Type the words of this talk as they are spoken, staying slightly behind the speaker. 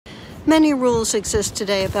Many rules exist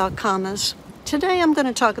today about commas. Today I'm going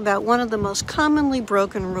to talk about one of the most commonly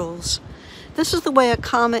broken rules. This is the way a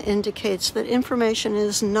comma indicates that information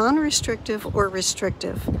is non-restrictive or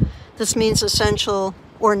restrictive. This means essential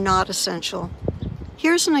or not essential.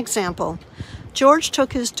 Here's an example. George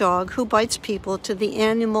took his dog who bites people to the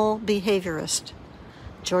animal behaviorist.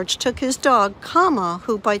 George took his dog, comma,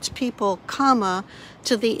 who bites people, comma,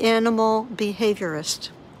 to the animal behaviorist.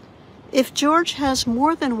 If George has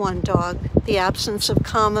more than one dog, the absence of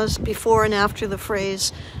commas before and after the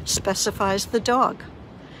phrase specifies the dog.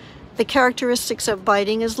 The characteristics of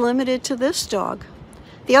biting is limited to this dog.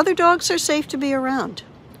 The other dogs are safe to be around.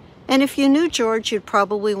 And if you knew George, you'd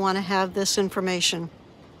probably want to have this information.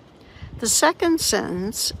 The second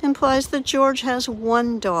sentence implies that George has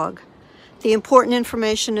one dog. The important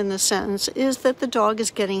information in the sentence is that the dog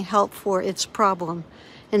is getting help for its problem.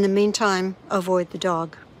 In the meantime, avoid the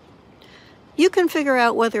dog. You can figure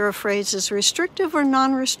out whether a phrase is restrictive or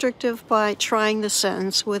non-restrictive by trying the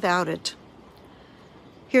sentence without it.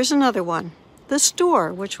 Here's another one. The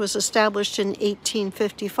store, which was established in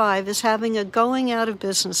 1855, is having a going out of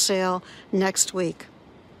business sale next week.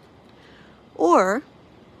 Or,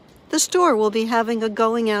 the store will be having a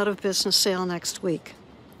going out of business sale next week.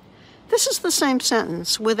 This is the same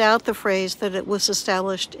sentence without the phrase that it was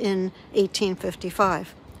established in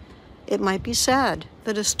 1855. It might be sad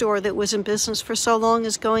that a store that was in business for so long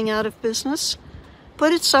is going out of business,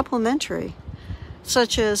 but it's supplementary,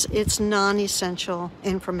 such as it's non-essential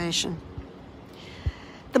information.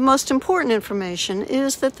 The most important information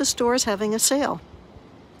is that the store is having a sale.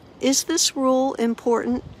 Is this rule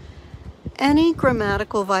important? Any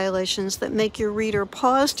grammatical violations that make your reader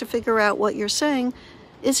pause to figure out what you're saying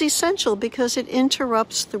is essential because it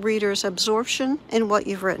interrupts the reader's absorption in what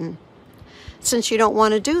you've written. Since you don't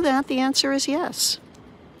want to do that, the answer is yes.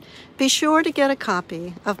 Be sure to get a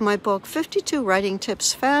copy of my book, 52 Writing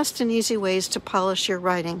Tips, Fast and Easy Ways to Polish Your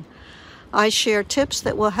Writing. I share tips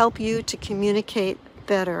that will help you to communicate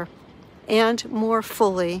better and more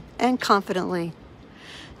fully and confidently.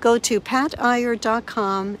 Go to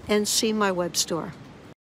patiyer.com and see my web store.